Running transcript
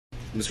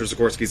Mr.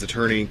 Zagorski's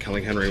attorney,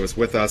 Kelly Henry, was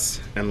with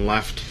us and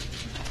left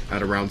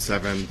at around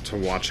 7 to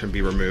watch him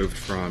be removed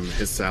from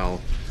his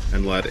cell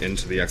and led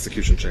into the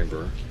execution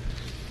chamber.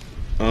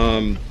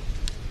 While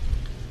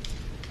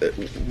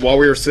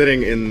we were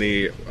sitting in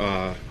the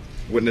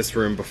witness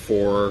room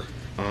before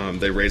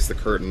they raised the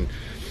curtain,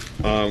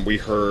 we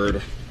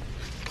heard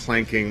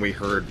clanking, we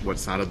heard what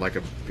sounded like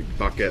a big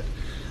bucket,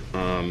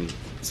 some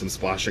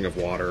splashing of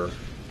water.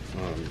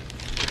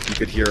 You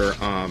could hear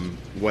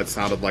what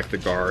sounded like the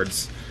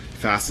guards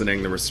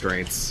fastening the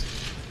restraints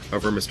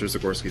over Mr.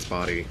 Zagorski's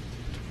body.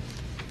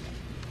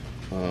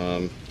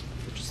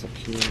 Just up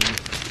here.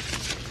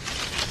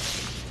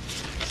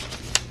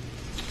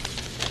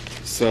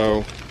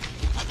 So,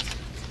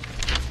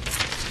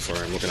 sorry,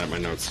 I'm looking at my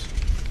notes.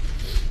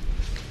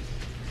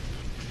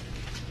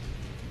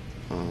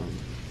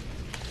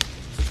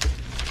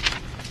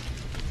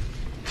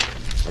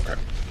 Okay.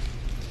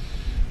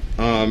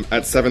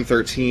 At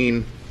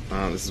 7:13,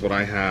 this is what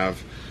I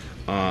have.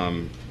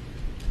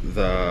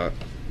 The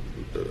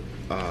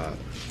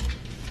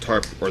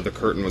tarp or the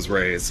curtain was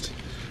raised,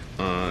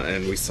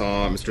 and we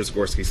saw Mr.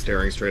 Zagorski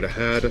staring straight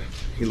ahead.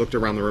 He looked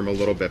around the room a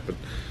little bit, but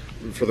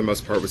for the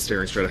most part was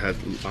staring straight ahead,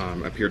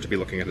 appeared to be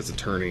looking at his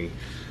attorney.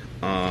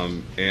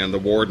 And the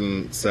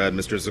warden said,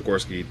 "Mr.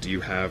 Zagorski, do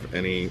you have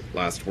any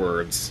last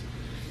words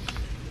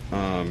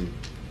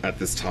at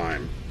this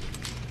time?"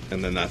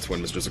 And then that's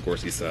when Mr.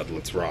 Zagorski said,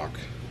 "Let's rock."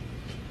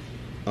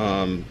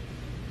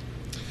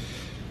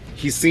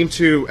 He seemed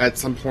to, at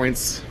some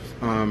points,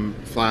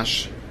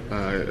 flash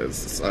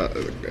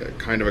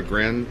kind of a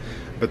grin,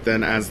 but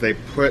then as they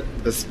put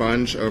the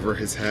sponge over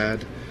his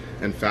head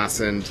and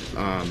fastened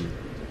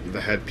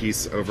the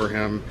headpiece over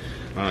him,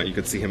 you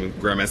could see him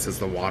grimace as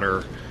the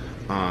water,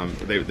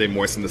 they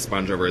moistened the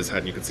sponge over his head,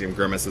 and you could see him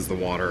grimace as the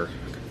water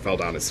fell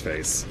down his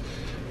face.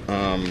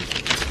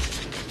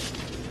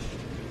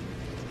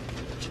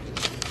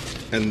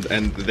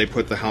 And they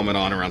put the helmet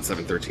on around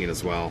 7:13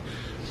 as well.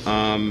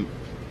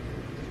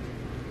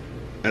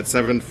 At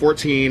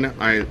 7:14,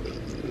 I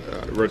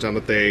wrote down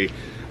that they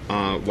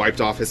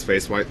wiped off his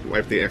face,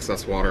 wiped the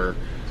excess water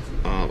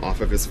off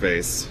of his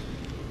face.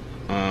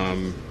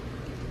 And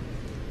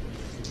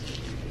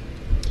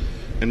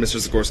Mr.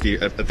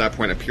 Zagorski at that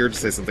point appeared to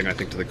say something, I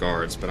think, to the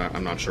guards, but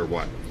I'm not sure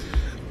what.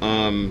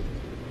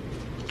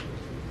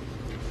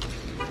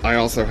 I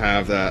also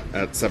have that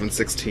at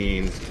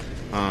 7:16,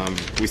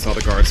 we saw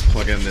the guards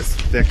plug in this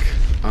thick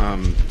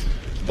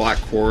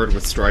black cord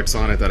with stripes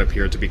on it that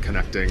appeared to be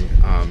connecting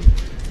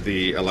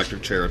the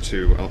electric chair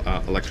to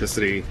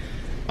electricity.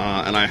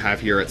 And I have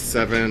here at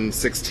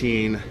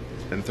 7:16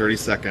 and 30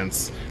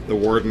 seconds, the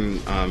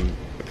warden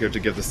appeared to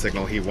give the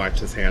signal. He wiped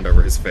his hand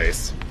over his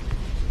face.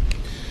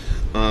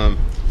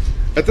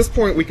 At this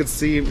point, we could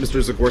see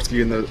Mr.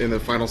 Zagorski in the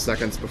final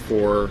seconds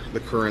before the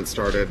current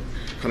started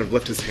kind of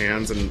lift his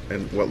hands and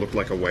what looked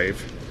like a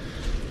wave.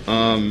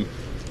 And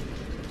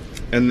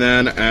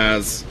then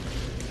as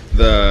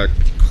the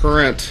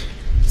current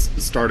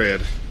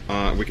started,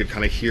 we could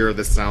kind of hear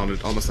this sound.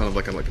 It almost sounded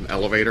like an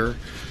elevator.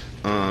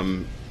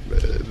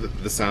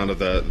 The sound of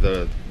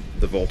the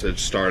voltage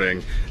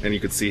starting, and you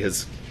could see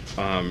his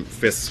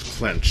fists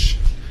clench,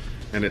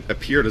 and it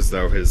appeared as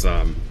though his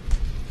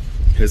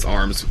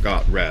arms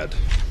got red.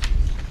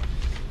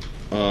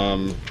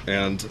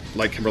 And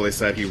like Kimberly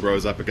said, he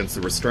rose up against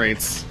the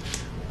restraints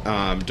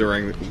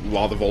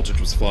while the voltage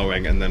was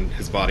flowing, and then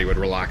his body would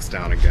relax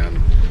down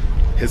again.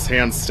 His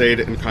hands stayed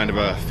in kind of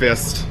a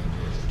fist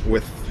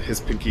with his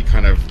pinky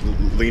kind of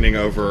leaning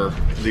over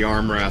the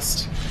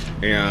armrest,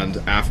 and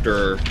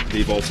after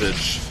the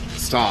voltage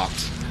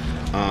stopped,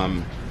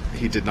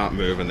 he did not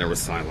move and there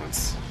was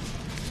silence.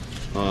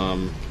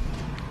 And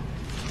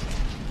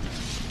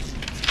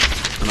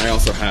I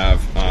also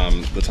have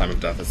the time of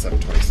death at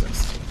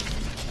 7:26.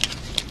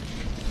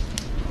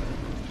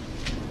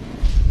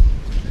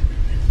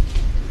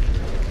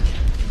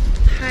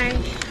 Hi,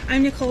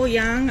 I'm Nicole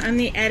Young. I'm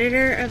the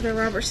editor of the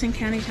Robertson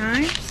County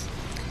Times.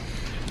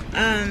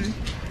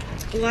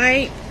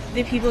 Like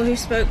the people who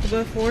spoke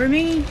before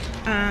me,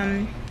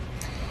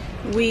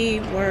 we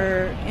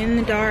were in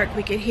the dark.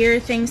 We could hear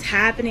things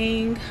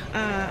happening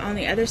on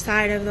the other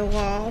side of the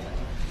wall.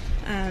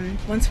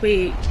 Once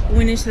we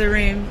went into the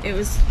room, it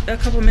was a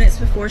couple minutes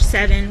before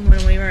 7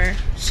 when we were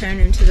shown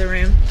into the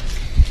room.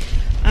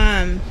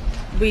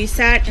 We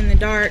sat in the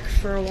dark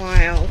for a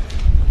while,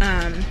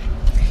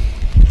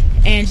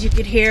 and you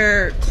could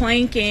hear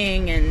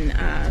clanking and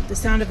the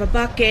sound of a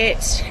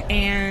bucket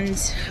and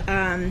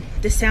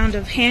the sound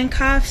of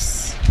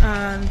handcuffs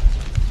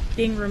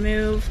being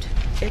removed.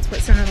 It's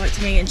what sounded like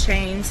to me, in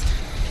chains,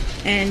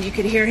 and you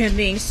could hear him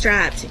being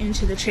strapped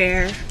into the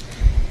chair.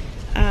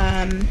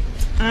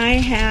 I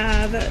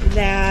have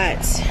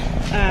that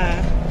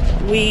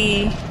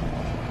we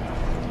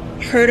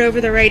heard over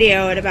the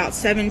radio at about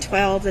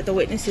 7:12 that the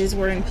witnesses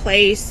were in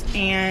place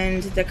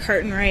and the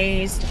curtain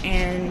raised,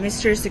 and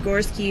Mr.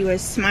 Zagorski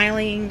was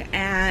smiling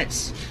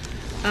at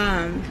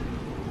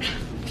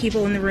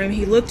people in the room.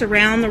 He looked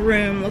around the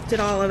room, looked at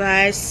all of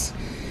us,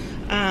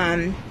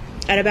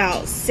 At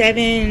about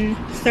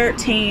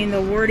 7:13,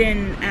 the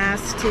warden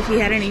asked if he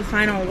had any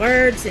final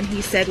words, and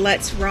he said,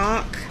 "Let's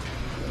rock."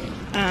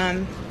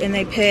 And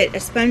they put a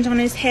sponge on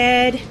his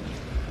head,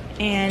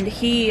 and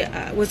he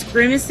was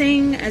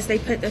grimacing as they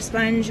put the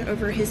sponge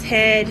over his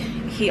head.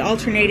 He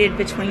alternated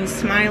between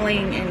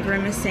smiling and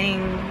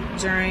grimacing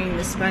during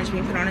the sponge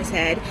being put on his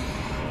head.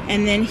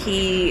 And then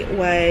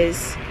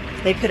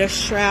they put a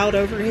shroud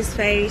over his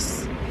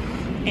face,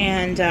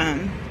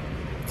 and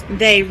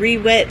they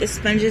re-wet the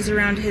sponges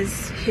around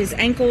his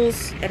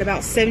ankles at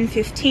about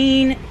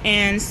 7:15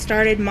 and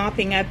started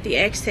mopping up the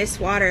excess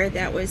water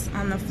that was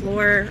on the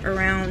floor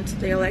around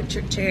the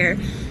electric chair.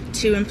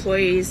 2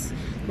 employees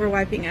were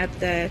wiping up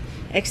the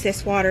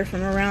excess water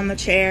from around the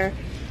chair.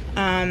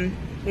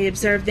 We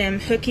observed them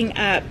hooking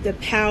up the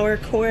power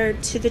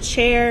cord to the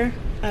chair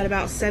at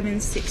about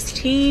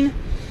 7:16.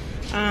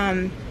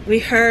 We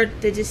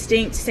heard the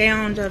distinct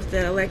sound of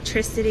the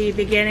electricity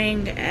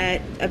beginning at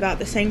about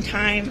the same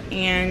time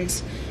and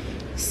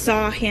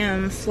saw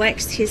him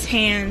flex his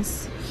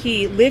hands.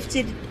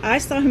 I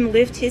saw him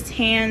lift his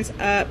hands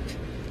up,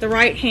 the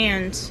right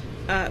hand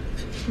up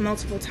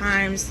multiple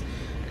times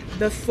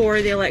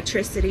before the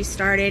electricity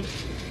started.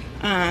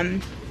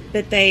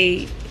 But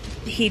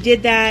he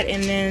did that,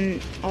 and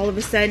then all of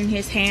a sudden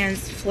his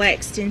hands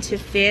flexed into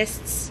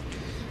fists.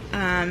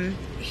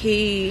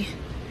 He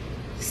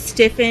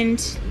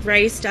stiffened,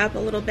 raised up a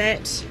little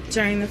bit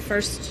during the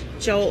first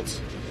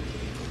jolt,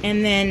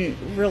 and then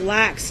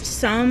relaxed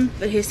some,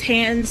 but his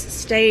hands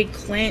stayed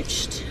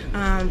clenched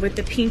with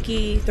the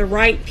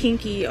right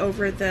pinky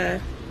over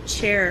the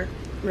chair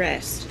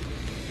rest.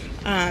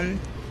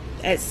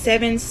 At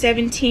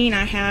 7:17,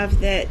 I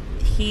have that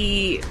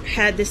he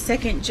had the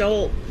second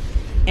jolt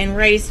and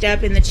raised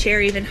up in the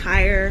chair even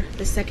higher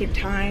the second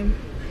time.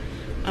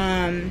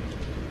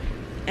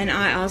 And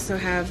I also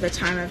have the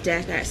time of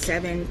death at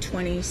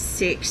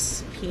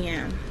 7:26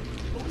 p.m.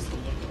 What was the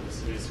look on his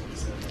face when he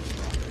said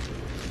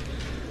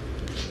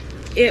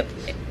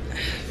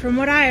From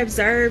what I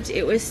observed,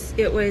 it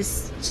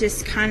was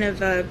just kind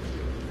of a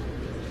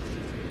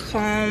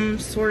calm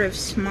sort of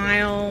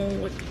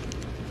smile.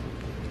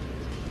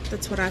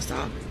 That's what I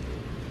saw.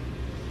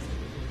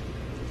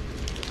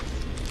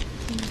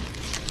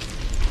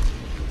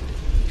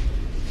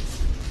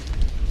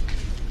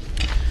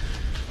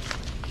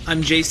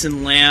 I'm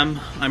Jason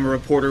Lamb. I'm a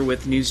reporter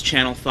with News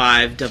Channel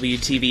 5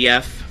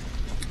 WTVF.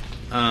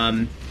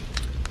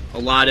 A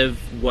lot of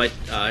what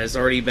has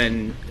already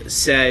been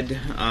said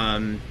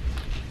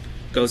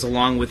goes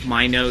along with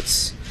my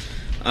notes.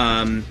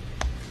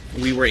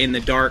 We were in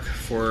the dark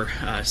for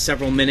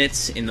several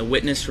minutes in the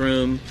witness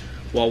room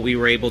while we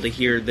were able to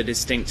hear the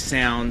distinct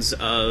sounds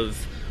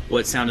of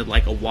what sounded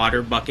like a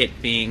water bucket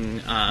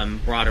being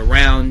brought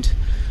around.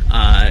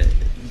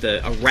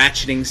 A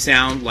ratcheting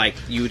sound like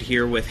you would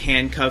hear with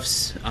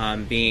handcuffs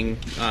being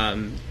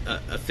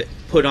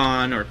put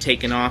on or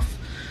taken off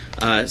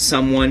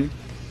someone.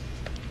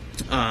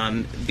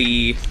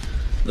 The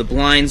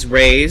blinds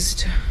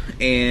raised,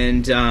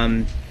 and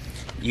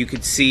you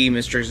could see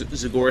Mr.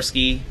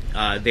 Zagorski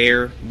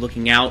there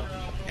looking out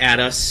at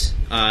us,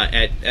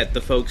 at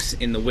the folks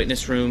in the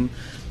witness room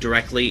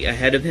directly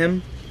ahead of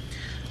him.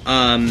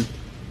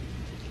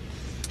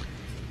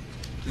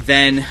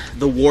 Then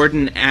the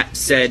warden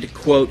said,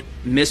 quote,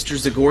 "Mr.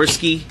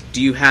 Zagorski,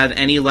 do you have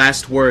any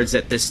last words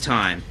at this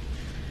time?"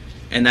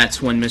 And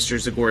that's when Mr.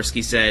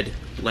 Zagorski said,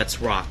 "Let's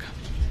rock."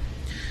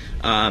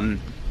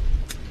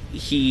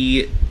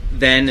 He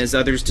then, as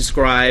others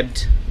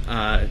described,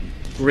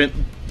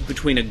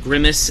 between a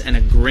grimace and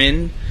a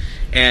grin,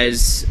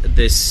 as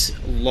this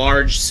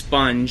large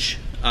sponge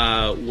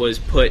was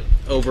put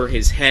over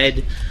his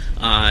head,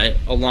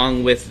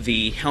 along with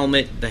the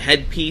helmet, the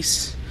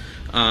headpiece.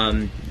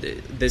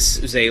 This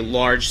is a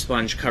large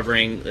sponge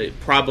covering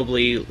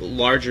probably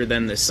larger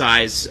than the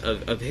size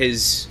of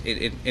his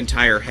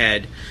entire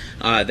head,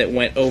 that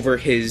went over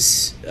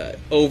his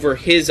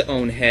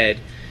own head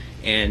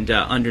and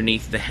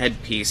underneath the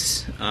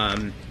headpiece.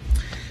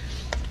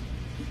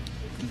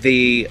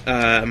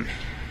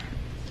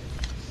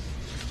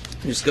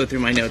 Just go through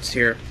my notes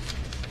here.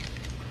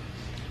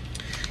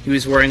 He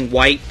was wearing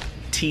white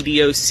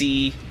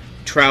TDOC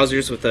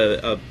trousers with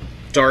a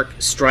dark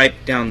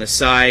stripe down the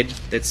side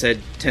that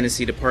said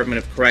Tennessee Department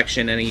of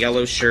Correction, and a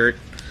yellow shirt.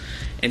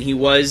 And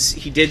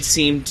he did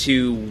seem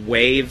to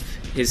wave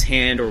his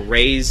hand or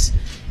raise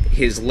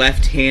his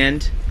left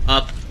hand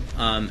up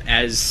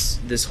as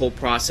this whole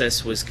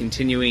process was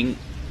continuing,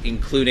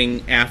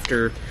 including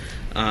after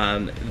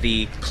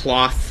the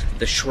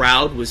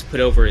shroud was put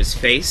over his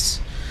face.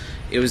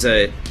 It was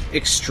a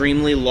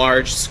extremely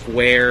large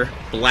square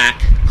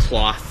black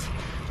cloth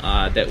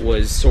that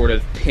was sort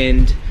of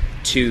pinned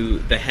to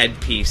the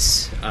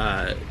headpiece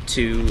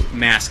to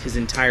mask his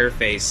entire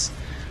face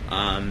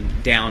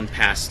down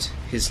past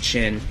his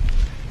chin.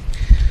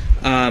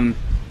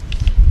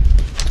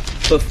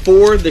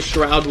 Before the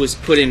shroud was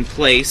put in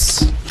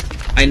place,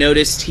 I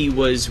noticed he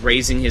was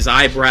raising his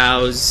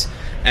eyebrows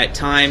at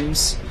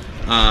times.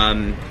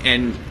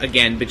 And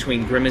again,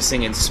 between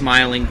grimacing and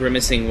smiling,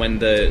 grimacing when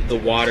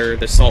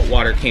the salt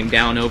water came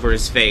down over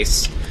his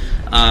face.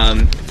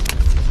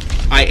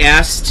 I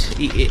asked,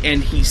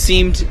 and he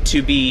seemed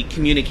to be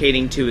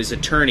communicating to his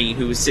attorney,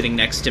 who was sitting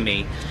next to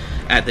me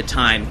at the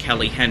time,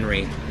 Kelly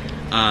Henry.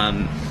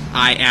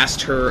 I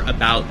asked her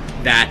about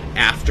that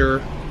after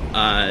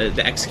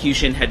the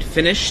execution had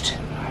finished.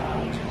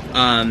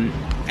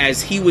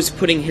 As he was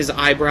putting his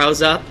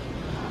eyebrows up,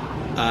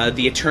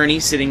 the attorney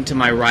sitting to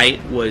my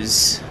right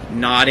was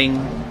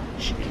nodding,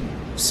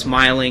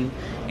 smiling,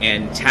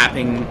 and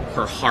tapping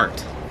her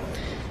heart.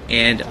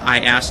 And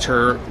I asked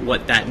her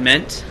what that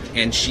meant,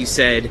 and she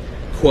said,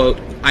 quote,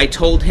 "I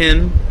told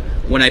him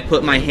when I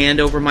put my hand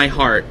over my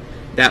heart,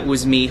 that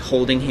was me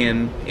holding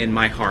him in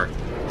my heart."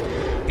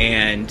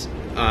 And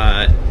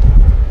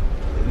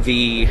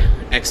the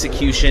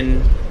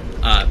execution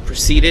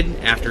proceeded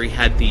after he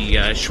had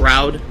the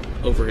shroud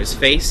over his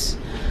face.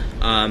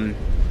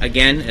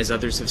 Again, as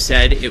others have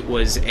said, it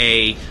was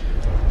a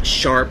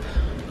sharp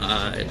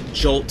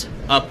jolt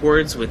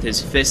upwards with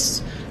his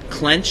fists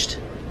clenched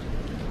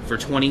for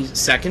 20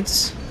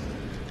 seconds.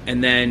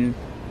 And then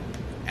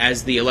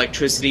as the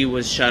electricity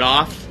was shut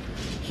off,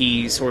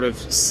 he sort of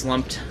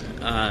slumped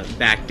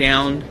back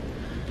down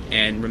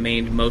and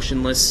remained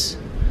motionless.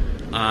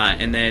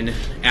 And then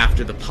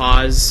after the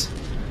pause,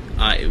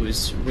 it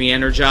was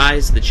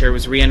re-energized, the chair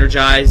was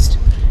re-energized,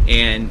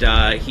 and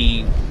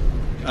he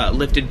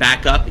lifted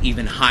back up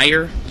even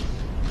higher.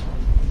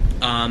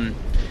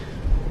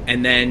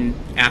 And then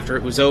after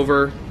it was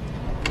over,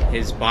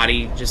 his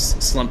body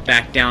just slumped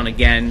back down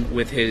again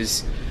with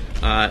his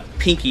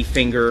pinky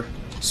finger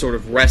sort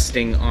of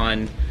resting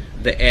on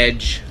the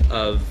edge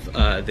of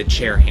the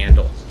chair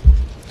handle.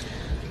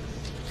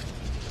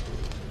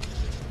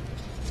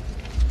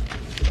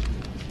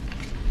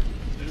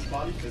 Did his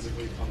body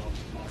physically come off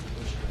the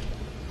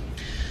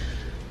push?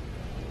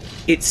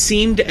 It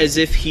seemed as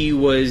if he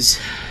was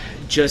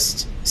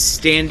just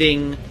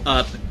standing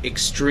up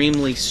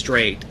extremely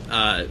straight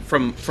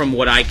from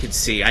what I could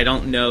see. I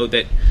don't know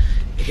that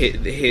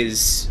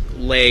his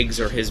legs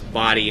or his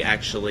body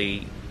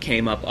actually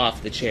came up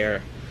off the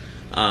chair,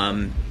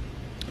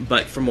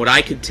 but from what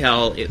I could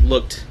tell, it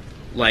looked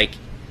like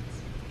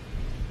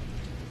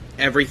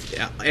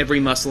every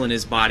muscle in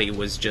his body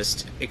was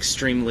just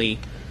extremely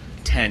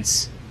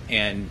tense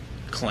and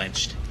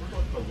clenched. What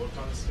about the look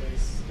on his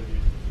face?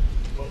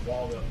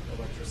 While the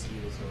electricity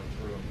was going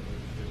through him,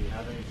 did he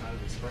have any kind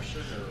of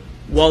expression? Or?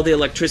 While the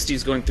electricity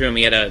was going through him,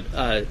 he had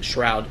a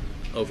shroud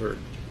over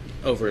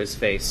his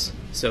face,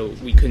 so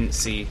we couldn't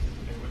see. And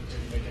did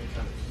he make any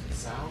kind of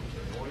sound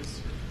or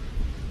noise?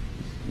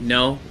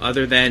 No,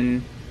 other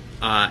than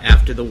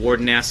after the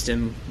warden asked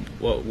him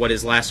what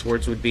his last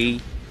words would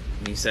be,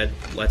 and he said,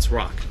 "Let's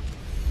rock."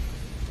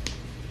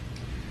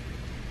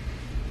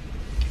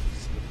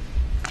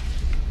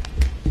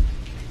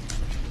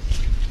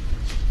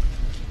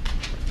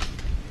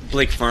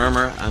 Blake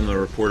Farmer. I'm a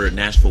reporter at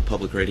Nashville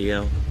Public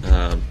Radio,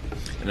 and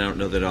I don't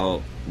know that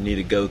I'll need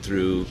to go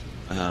through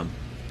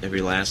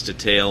every last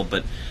detail,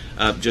 but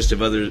just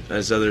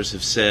as others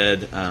have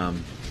said,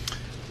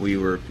 we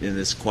were in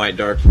this quiet,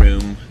 dark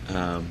room,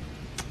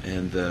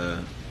 and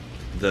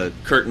the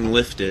curtain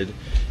lifted,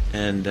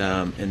 and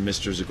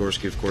Mr.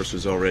 Zagorski, of course,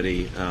 was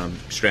already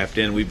strapped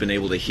in. We've been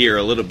able to hear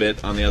a little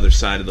bit on the other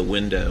side of the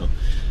window,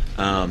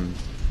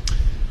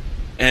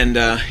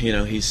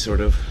 he's sort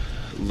of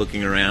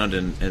looking around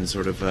and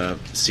sort of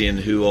seeing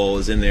who all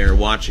is in there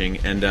watching.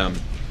 And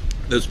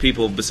those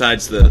people,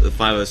 besides the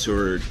five of us who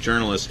are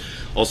journalists,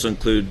 also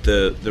include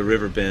the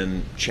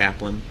Riverbend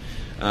chaplain,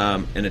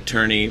 an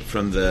attorney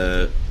from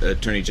the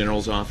Attorney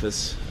General's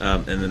office,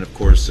 and then, of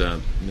course,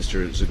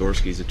 Mr.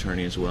 Zagorski's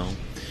attorney as well.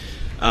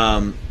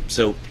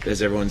 So,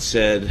 as everyone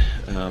said,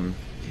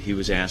 he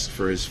was asked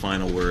for his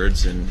final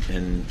words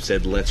and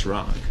said, "Let's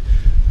rock."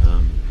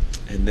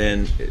 And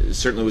then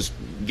certainly was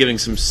giving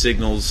some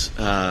signals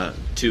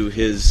to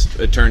his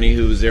attorney,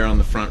 who was there on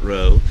the front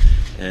row,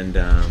 and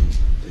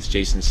as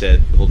Jason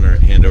said, holding her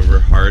hand over her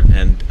heart,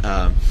 and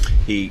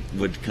he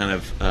would kind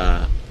of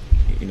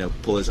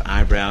pull his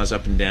eyebrows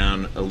up and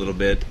down a little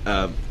bit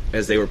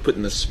as they were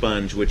putting the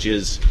sponge, which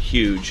is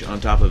huge, on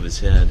top of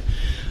his head.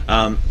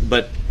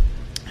 But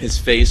his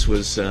face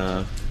was,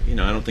 I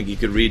don't think you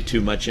could read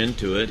too much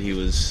into it. He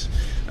was,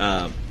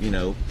 I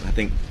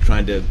think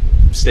trying to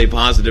stay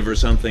positive or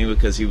something,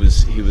 because he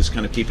was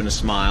kind of keeping a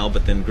smile,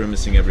 but then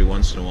grimacing every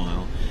once in a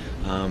while.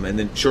 And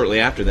then shortly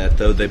after that,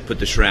 though, they put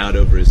the shroud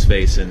over his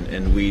face,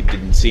 and we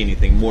didn't see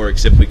anything more,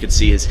 except we could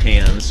see his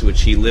hands,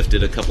 which he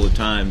lifted a couple of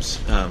times,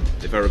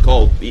 if I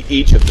recall,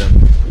 each of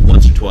them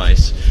once or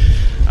twice.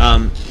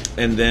 And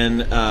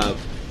then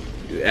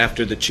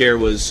after the chair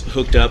was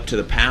hooked up to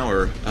the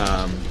power,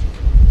 I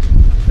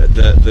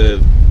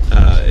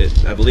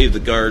believe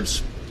the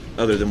guards,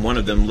 other than one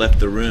of them, left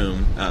the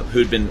room,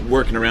 who'd been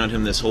working around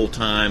him this whole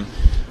time,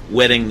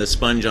 wetting the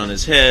sponge on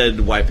his head,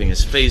 wiping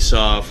his face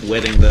off,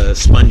 wetting the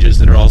sponges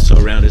that are also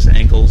around his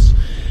ankles.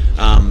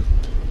 And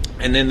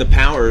then the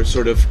power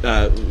sort of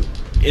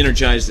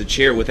energized the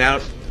chair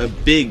without a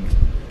big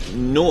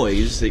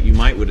noise that you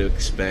would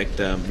expect.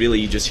 Really,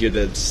 you just hear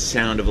the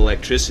sound of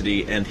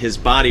electricity and his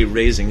body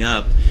raising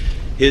up.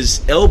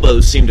 His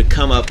elbows seemed to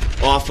come up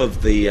off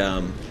of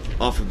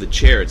the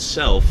chair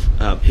itself.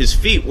 His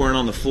feet weren't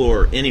on the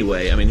floor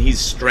anyway. I mean, he's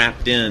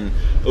strapped in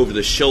over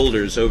the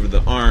shoulders, over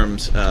the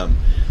arms.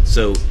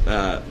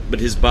 But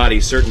his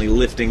body certainly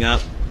lifting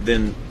up.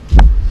 Then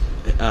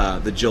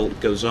the jolt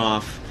goes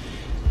off.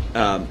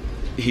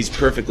 He's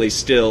perfectly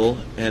still,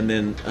 and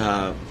then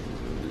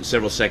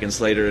several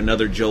seconds later,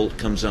 another jolt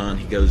comes on.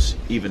 He goes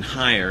even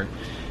higher,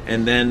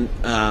 and then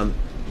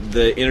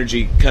the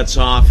energy cuts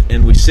off,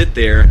 and we sit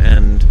there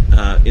and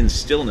in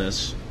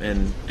stillness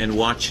and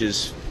watch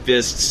his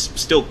fists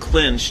still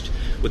clenched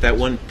with that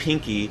one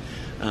pinky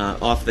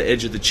off the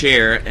edge of the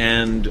chair,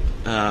 and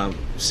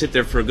sit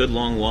there for a good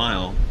long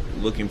while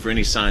looking for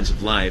any signs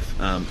of life.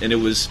 And it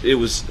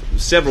was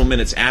several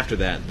minutes after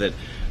that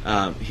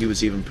he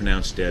was even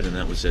pronounced dead, and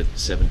that was at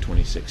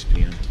 7:26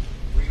 p.m.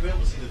 Were you able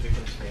to see the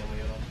victim's family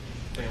at all?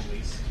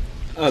 Families?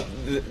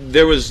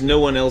 There was no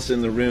one else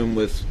in the room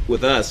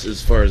with us,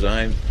 as far as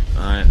I know.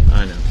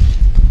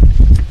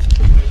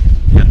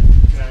 Yeah.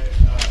 Can I,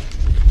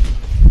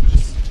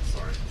 just,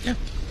 sorry. Yeah.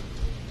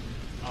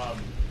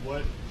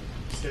 What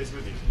stays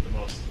with you the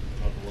most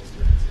about the whole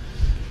experience?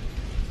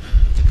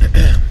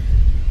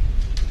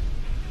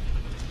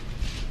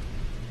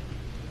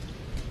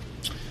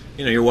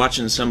 You're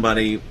watching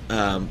somebody's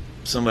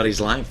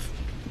life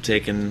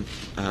taken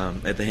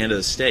at the hand of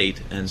the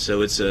state, and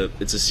so it's a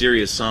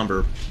serious,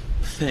 somber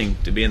thing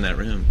to be in that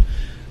room,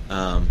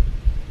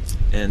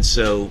 and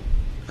so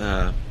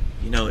but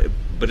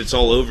it's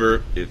all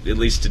over. At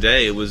least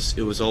today, it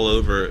was all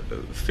over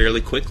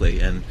fairly quickly,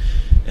 and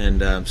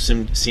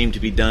seemed to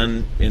be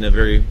done in a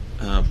very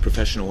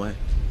professional way.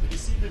 Did you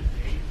see the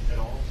pain at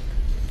all?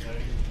 Any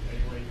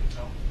way you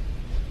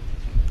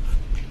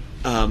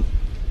can tell?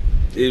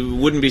 It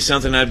wouldn't be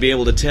something I'd be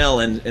able to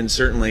tell, and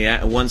certainly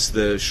once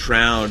the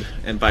shroud,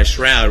 and by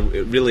shroud,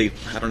 it really,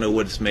 I don't know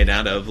what it's made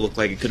out of, looked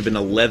like it could have been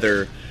a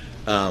leather,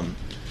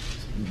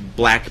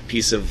 black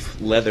piece of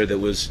leather that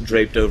was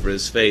draped over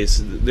his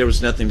face. There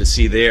was nothing to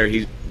see there.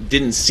 He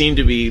didn't seem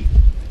to be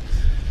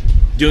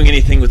doing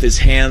anything with his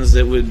hands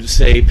that would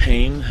say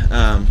pain.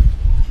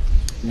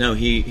 No,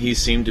 he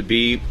seemed to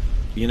be,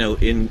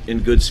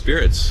 in good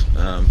spirits,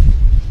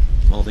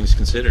 all things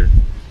considered.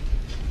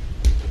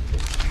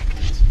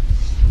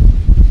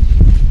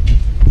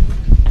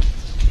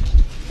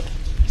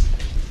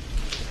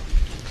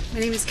 My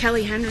name is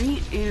Kelly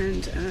Henry,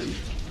 and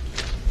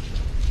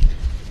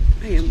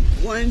I am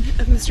one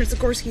of Mr.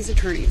 Zagorski's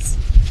attorneys.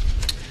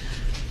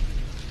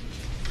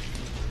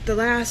 The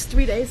last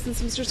 3 days since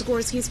Mr.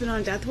 Zagorski's been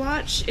on death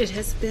watch, it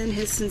has been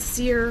his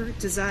sincere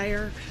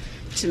desire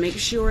to make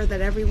sure that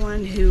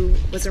everyone who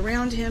was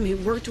around him, who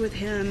worked with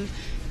him,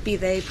 be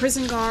they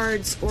prison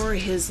guards or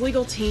his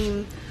legal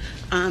team,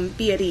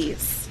 be at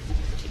ease.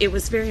 It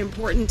was very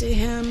important to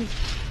him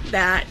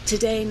that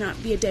today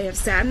not be a day of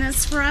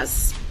sadness for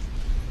us.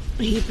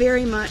 He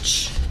very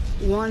much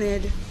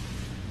wanted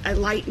a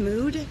light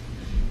mood.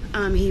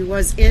 He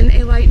was in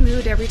a light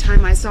mood every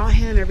time I saw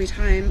him, every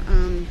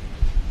time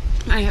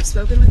I have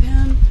spoken with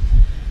him.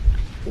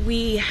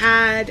 We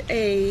had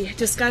a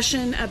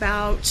discussion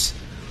about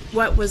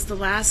what was the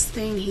last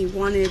thing he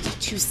wanted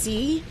to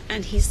see,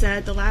 and he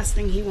said the last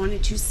thing he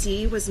wanted to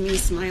see was me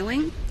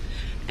smiling,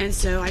 and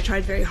so I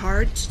tried very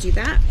hard to do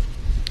that.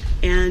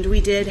 And we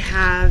did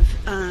have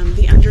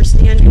the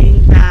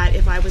understanding that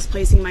if I was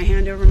placing my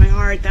hand over my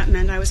heart, that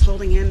meant I was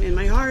holding him in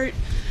my heart.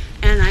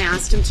 And I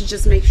asked him to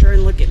just make sure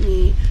and look at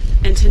me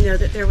and to know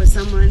that there was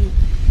someone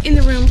in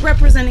the room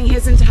representing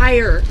his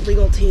entire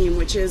legal team,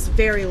 which is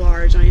very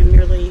large. I am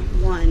merely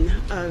one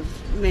of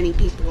many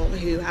people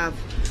who have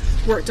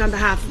worked on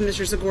behalf of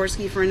Mr.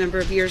 Zagorski for a number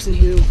of years and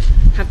who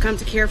have come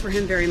to care for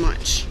him very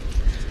much.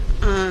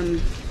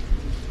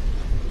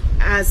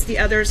 As the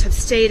others have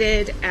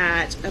stated,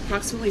 at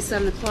approximately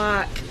 7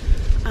 o'clock,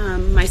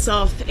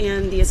 myself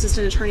and the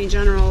Assistant Attorney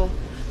General,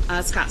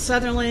 Scott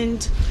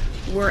Sutherland,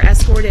 were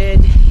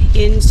escorted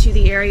into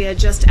the area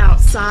just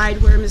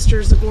outside where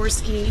Mr.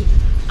 Zagorski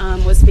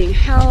was being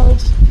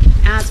held.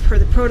 As per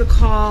the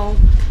protocol,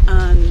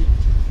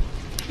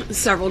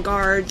 several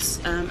guards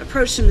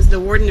approached him as the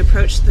warden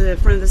approached the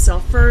front of the cell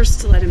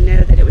first to let him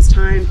know that it was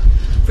time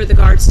for the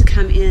guards to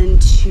come in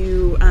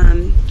to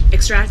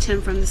extract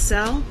him from the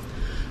cell.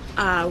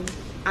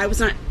 I was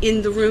not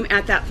in the room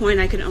at that point.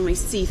 I could only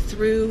see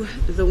through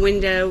the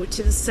window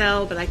to the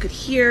cell, but I could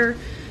hear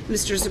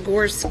Mr.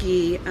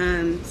 Zagorski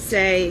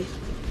say,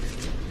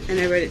 and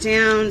I wrote it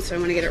down, so I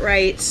want to get it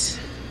right.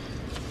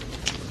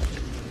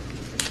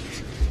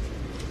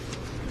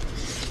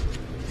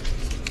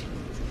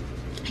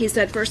 He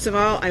said, first of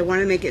all, I want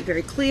to make it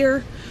very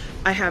clear,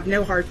 I have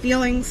no hard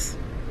feelings.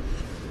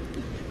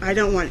 I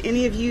don't want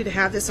any of you to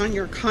have this on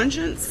your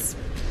conscience.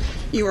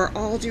 You are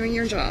all doing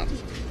your job.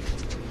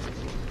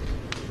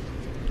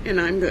 And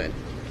I'm good.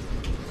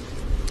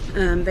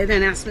 They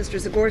then asked Mr.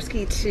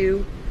 Zagorski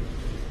to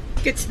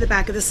get to the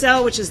back of the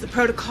cell, which is the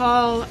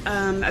protocol.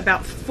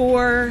 About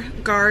 4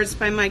 guards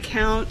by my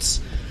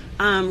count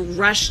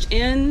rushed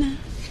in,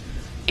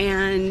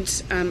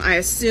 and I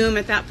assume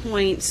at that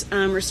point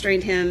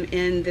restrained him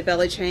in the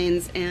belly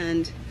chains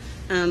and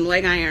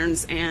leg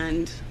irons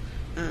and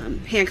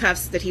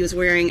handcuffs that he was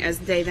wearing, as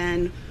they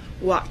then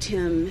walked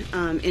him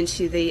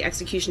into the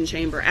execution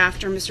chamber.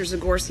 After Mr.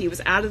 Zagorski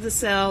was out of the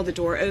cell, the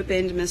door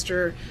opened.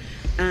 Mr.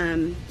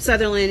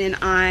 Sutherland and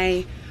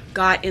I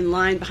got in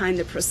line behind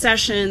the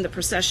procession. The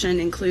procession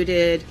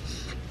included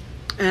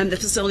the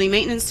facility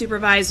maintenance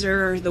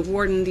supervisor, the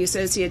warden, the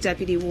associate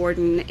deputy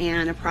warden,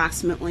 and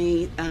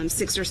approximately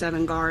 6 or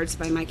 7 guards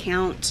by my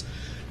count.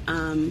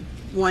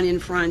 One in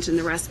front and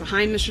the rest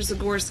behind Mr.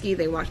 Zagorski.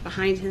 They walked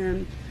behind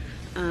him,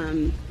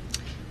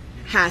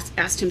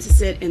 asked him to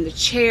sit in the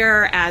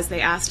chair. As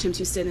they asked him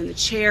to sit in the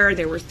chair,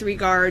 there were 3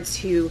 guards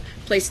who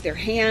placed their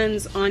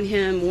hands on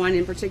him, one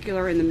in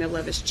particular in the middle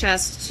of his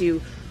chest,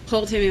 to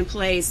hold him in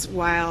place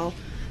while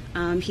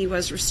he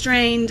was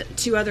restrained.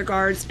 2 other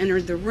guards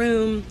entered the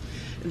room.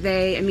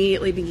 They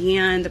immediately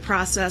began the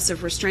process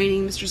of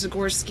restraining Mr.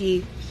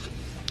 Zagorski.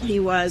 He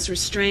was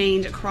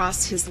restrained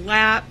across his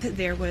lap.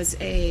 There was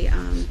a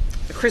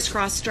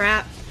crisscross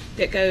strap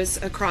that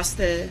goes across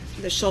the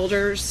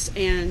shoulders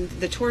and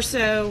the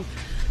torso.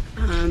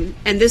 And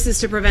this is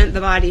to prevent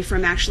the body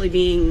from actually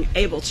being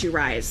able to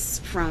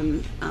rise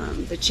from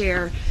the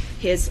chair.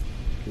 His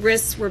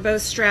wrists were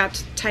both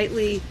strapped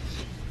tightly.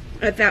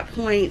 At that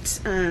point,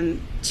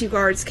 2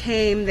 guards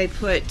came. They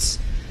put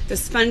the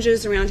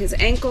sponges around his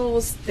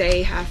ankles.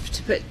 They have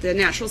to put the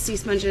natural sea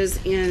sponges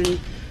in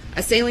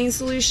a saline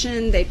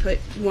solution. They put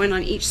one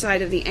on each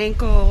side of the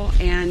ankle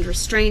and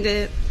restrained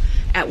it.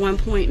 At one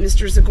point,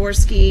 Mr.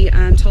 Zagorski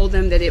told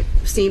them that it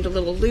seemed a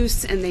little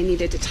loose and they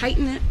needed to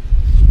tighten it.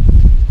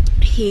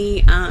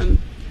 He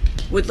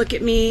would look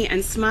at me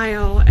and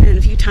smile, and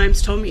a few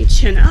times told me,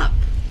 "Chin up."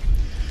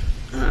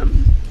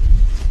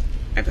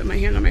 I put my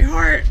hand on my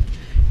heart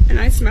and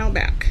I smiled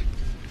back.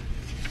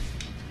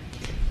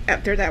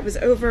 After that was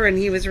over and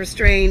he was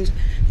restrained,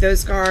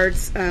 those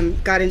guards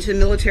got into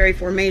military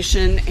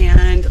formation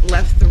and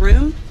left the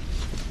room.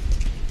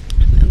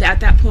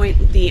 At that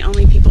point, the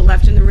only people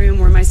left in the room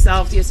were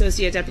myself, the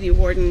associate deputy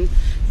warden,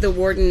 the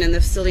warden, and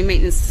the facility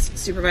maintenance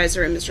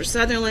supervisor, and Mr.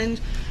 Sutherland.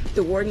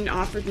 The warden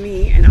offered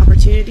me an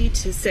opportunity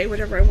to say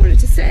whatever I wanted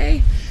to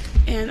say,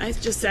 and I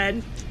just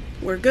said,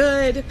 "We're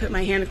good," put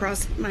my hand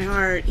across my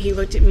heart. He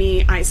looked at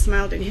me, I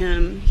smiled at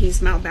him, he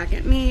smiled back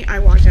at me. I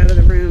walked out of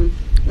the room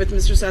with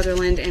Mr.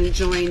 Sutherland and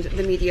joined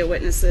the media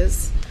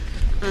witnesses.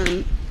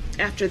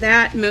 After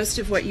that, most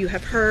of what you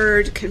have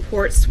heard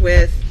comports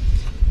with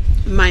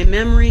my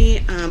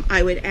memory.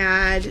 I would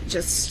add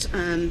just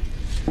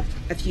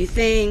a few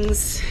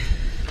things.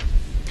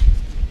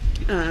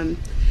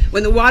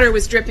 When the water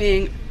was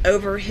dripping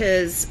over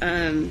his,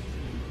 when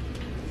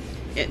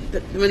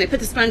they put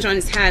the sponge on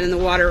his head and the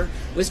water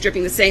was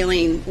dripping, the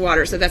saline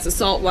water, so that's a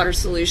salt water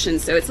solution,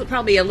 so it's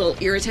probably a little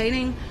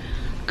irritating.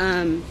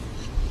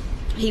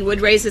 He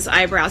would raise his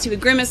eyebrows. He would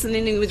grimace and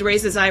then he would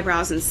raise his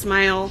eyebrows and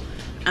smile.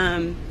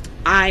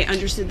 I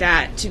understood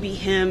that to be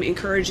him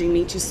encouraging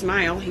me to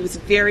smile. He was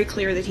very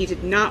clear that he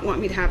did not want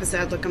me to have a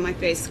sad look on my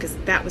face because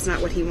that was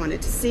not what he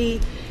wanted to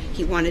see.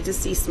 He wanted to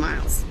see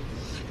smiles.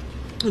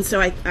 And so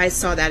I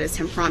saw that as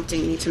him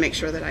prompting me to make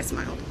sure that I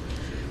smiled,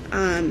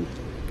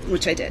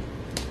 which I did.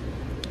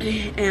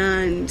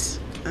 And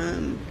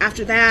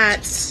after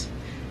that,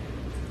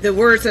 the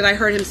words that I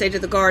heard him say to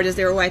the guard as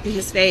they were wiping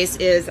his face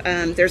is,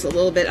 "There's a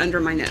little bit under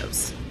my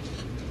nose."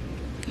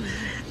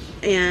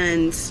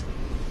 And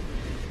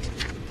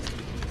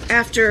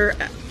after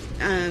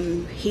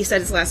he said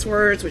his last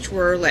words, which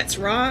were, "Let's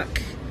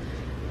rock,"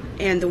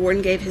 and the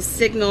warden gave his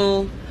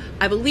signal,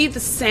 I believe the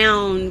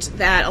sound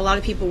that a lot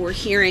of people were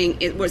hearing,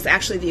 it was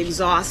actually the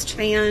exhaust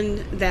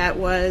fan that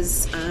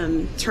was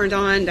turned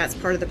on. That's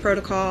part of the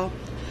protocol.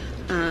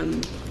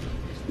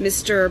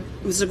 Mr.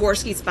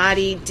 Zagorski's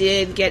body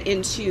did get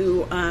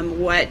into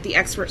what the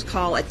experts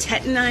call a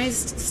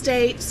tetanized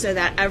state, so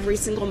that every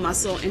single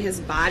muscle in his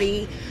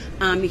body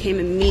became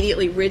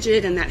immediately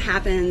rigid, and that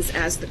happens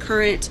as the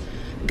current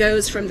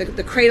goes from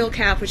the cradle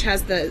cap, which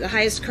has the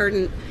highest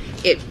current.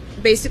 It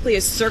basically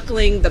is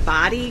circling the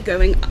body,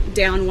 going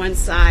down one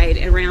side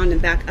and around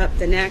and back up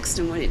the next,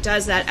 and when it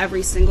does that,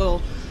 every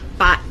single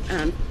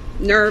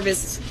nerve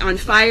is on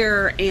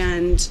fire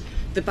and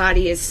the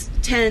body is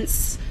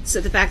tense. So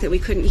the fact that we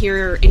couldn't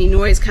hear any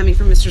noise coming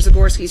from Mr.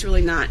 Zagorski is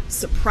really not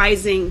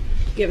surprising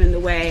given the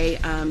way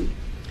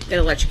that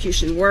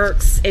electrocution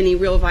works. Any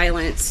real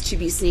violence to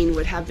be seen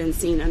would have been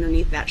seen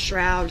underneath that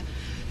shroud.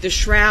 The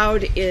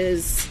shroud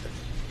is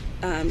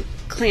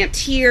clamped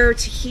here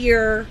to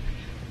here,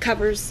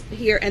 covers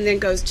here, and then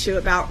goes to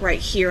about right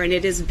here, and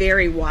it is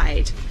very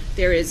wide.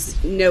 There is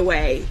no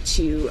way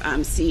to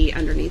see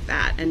underneath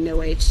that, and no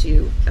way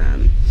to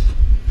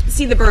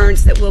see the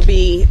burns that will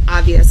be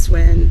obvious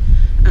when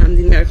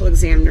the medical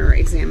examiner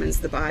examines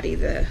the body.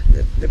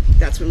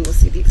 That's when we'll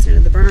see the extent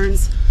of the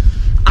burns.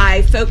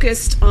 I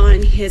focused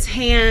on his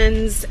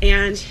hands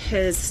and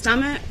his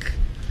stomach.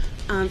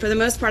 For the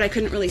most part, I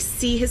couldn't really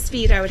see his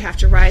feet. I would have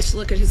to rise to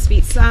look at his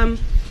feet some.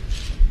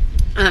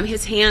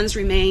 His hands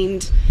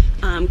remained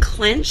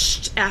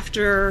clenched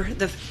after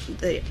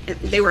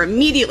they were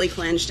immediately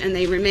clenched, and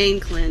they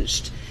remained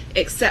clenched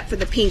except for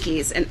the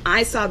pinkies. And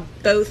I saw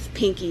both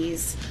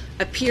pinkies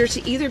appear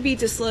to either be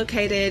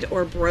dislocated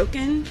or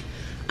broken.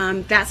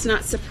 That's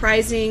not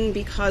surprising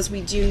because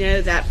we do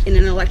know that in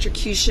an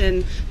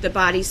electrocution, the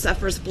body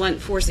suffers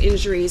blunt force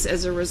injuries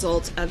as a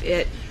result of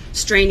it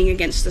straining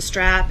against the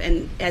strap.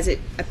 And as it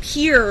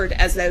appeared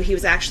as though he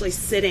was actually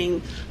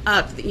sitting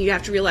up, you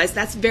have to realize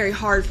that's very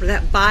hard for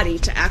that body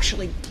to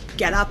actually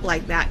get up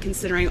like that,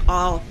 considering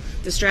all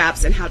the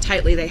straps and how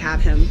tightly they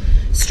have him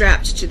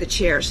strapped to the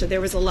chair. So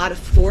there was a lot of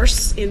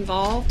force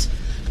involved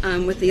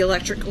with the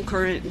electrical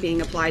current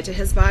being applied to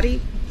his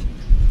body.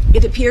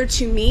 It appeared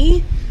to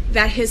me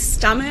that his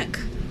stomach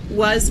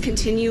was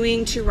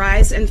continuing to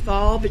rise and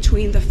fall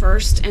between the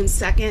first and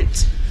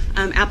second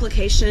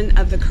application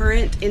of the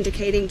current,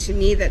 indicating to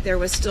me that there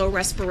was still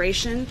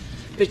respiration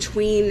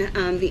between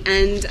the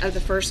end of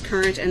the first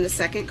current and the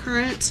second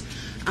current.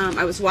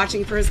 I was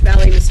watching for his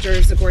belly. Mr.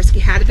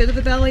 Zagorski had a bit of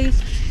a belly,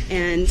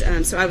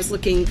 and so I was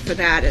looking for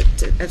that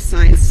as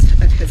signs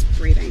of his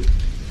breathing.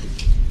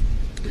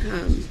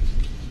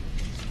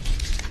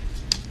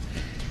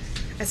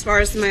 As far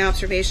as my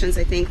observations,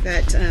 I think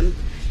that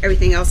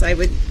everything else I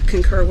would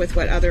concur with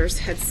what others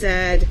had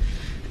said.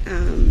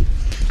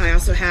 I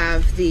also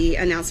have the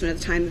announcement of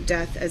the time of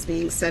death as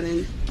being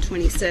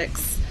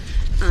 7:26.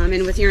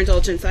 And with your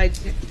indulgence, I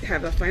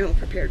have a final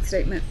prepared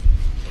statement.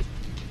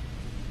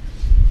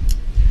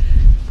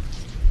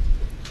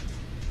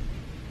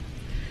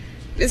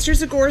 Mr.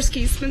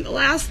 Zagorski spent the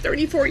last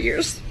 34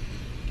 years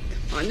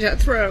on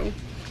death row,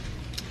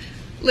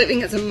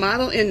 living as a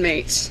model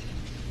inmate,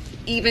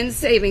 even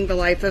saving the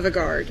life of a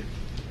guard.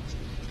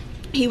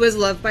 He was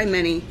loved by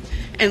many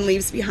and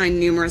leaves behind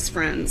numerous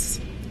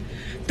friends.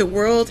 The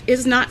world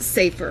is not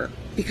safer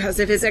because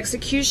of his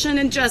execution,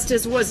 and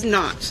justice was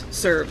not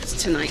served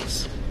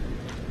tonight.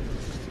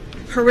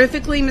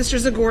 Horrifically, Mr.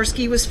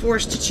 Zagorski was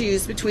forced to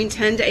choose between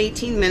 10 to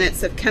 18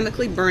 minutes of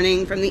chemically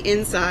burning from the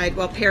inside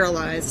while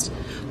paralyzed,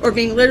 or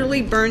being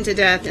literally burned to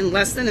death in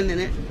less than a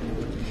minute.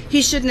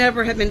 He should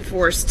never have been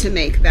forced to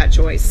make that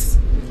choice.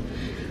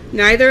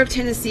 Neither of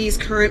Tennessee's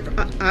current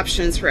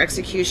options for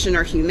execution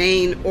are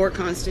humane or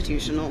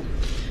constitutional.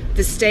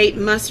 The state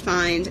must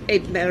find a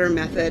better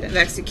method of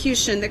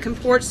execution that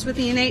comports with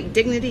the innate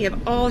dignity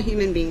of all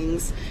human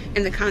beings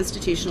and the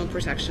constitutional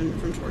protection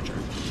from torture.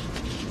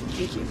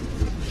 Thank you.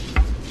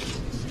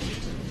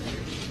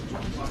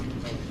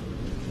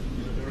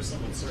 There was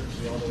some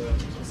uncertainty all the way up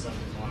until 7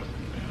 o'clock.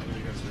 I know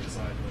you guys were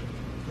excited, but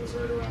it was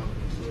right around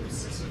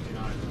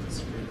 6:59 when the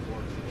Supreme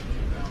Court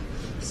came down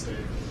with the stay.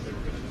 They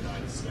were going to deny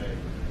the stay.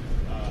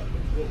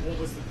 What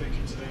was the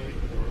thinking today,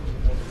 or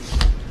what was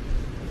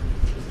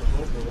the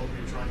hope, or what were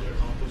you trying to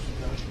accomplish with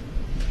that?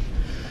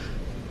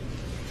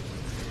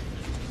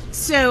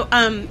 So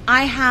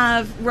I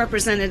have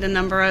represented a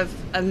number of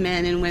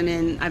men and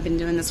women. I've been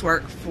doing this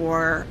work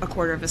for a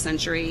quarter of a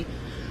century.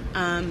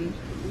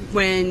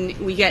 When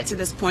we get to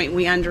this point,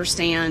 we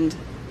understand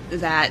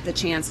that the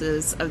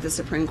chances of the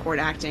Supreme Court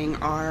acting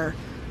are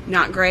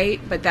not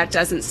great, but that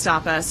doesn't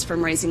stop us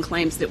from raising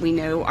claims that we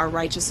know are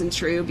righteous and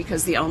true,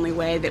 because the only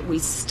way that we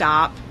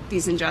stop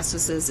these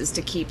injustices is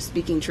to keep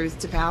speaking truth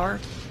to power.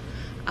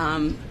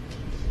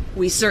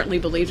 We certainly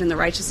believed in the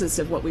righteousness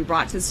of what we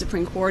brought to the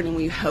Supreme Court, and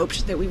we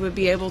hoped that we would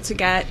be able to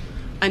get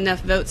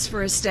enough votes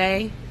for a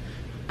stay.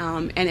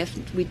 And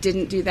if we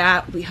didn't do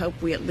that, we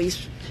hope we at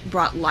least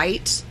brought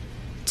light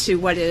to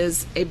what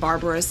is a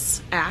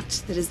barbarous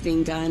act that is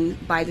being done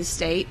by the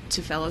state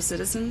to fellow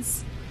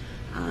citizens.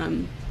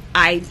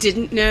 I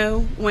didn't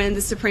know when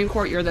the Supreme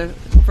Court, you're the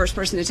first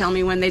person to tell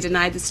me when they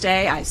denied the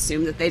stay. I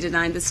assume that they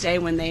denied the stay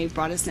when they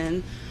brought us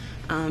in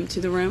to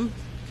the room.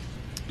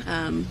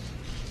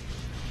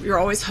 You're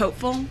always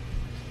hopeful.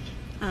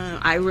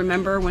 I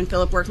remember when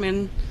Philip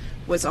Workman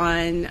was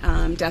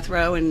on death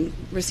row and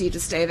received a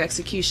stay of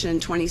execution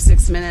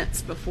 26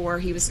 minutes before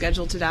he was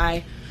scheduled to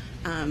die.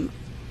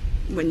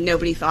 When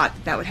nobody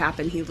thought that would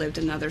happen, he lived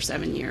another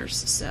 7 years.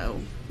 So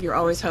you're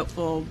always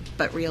hopeful,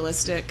 but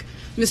realistic.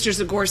 Mr.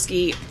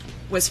 Zagorski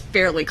was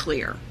fairly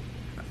clear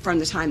from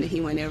the time that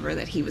he went over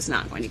that he was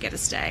not going to get a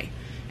stay.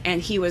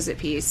 And he was at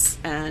peace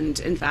and,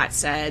 in fact,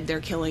 said they're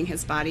killing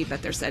his body,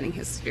 but they're setting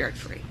his spirit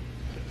free.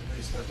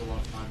 You spent a lot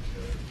of time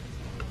together.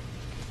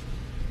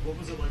 What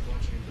was it like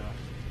watching him die?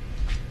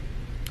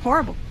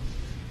 Horrible.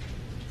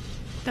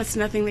 That's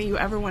nothing that you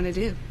ever want to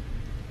do.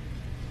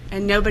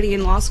 And nobody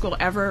in law school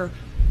ever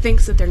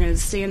thinks that they're going to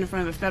stand in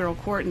front of a federal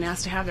court and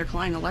ask to have their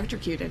client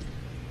electrocuted.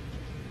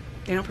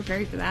 They don't prepare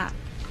you for that.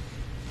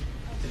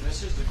 Did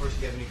Mr.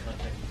 Zagorski have any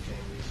contact with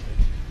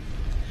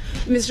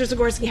family? Mr.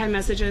 Zagorski had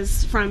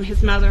messages from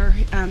his mother.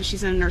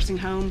 She's in a nursing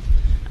home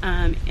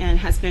and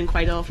has been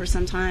quite ill for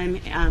some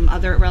time.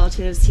 Other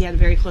relatives, he had a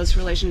very close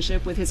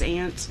relationship with his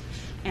aunt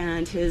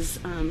and his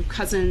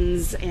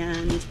cousins,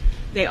 and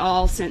they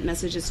all sent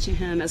messages to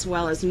him, as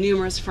well as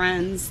numerous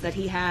friends that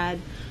he had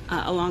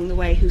along the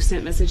way who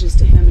sent messages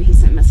to him, and he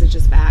sent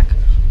messages back,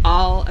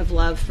 all of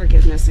love,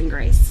 forgiveness, and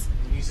grace.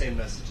 When you say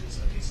messages,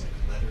 are these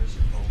like letters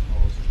or phone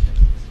calls or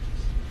text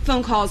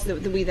phone calls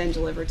that we then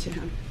delivered to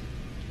him.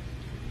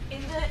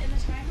 In the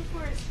time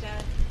before his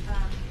death,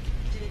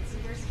 did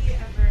Zagorski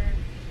ever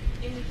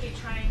indicate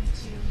trying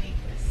to make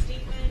a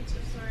statement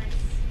of sorts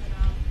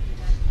about the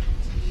death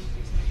penalty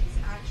through some of his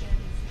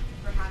actions,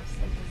 perhaps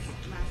in his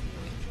last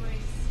will of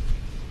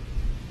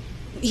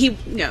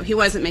choice? No, he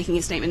wasn't making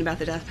a statement about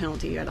the death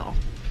penalty at all.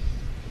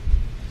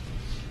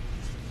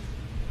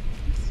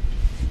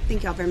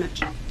 Thank y'all very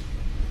much.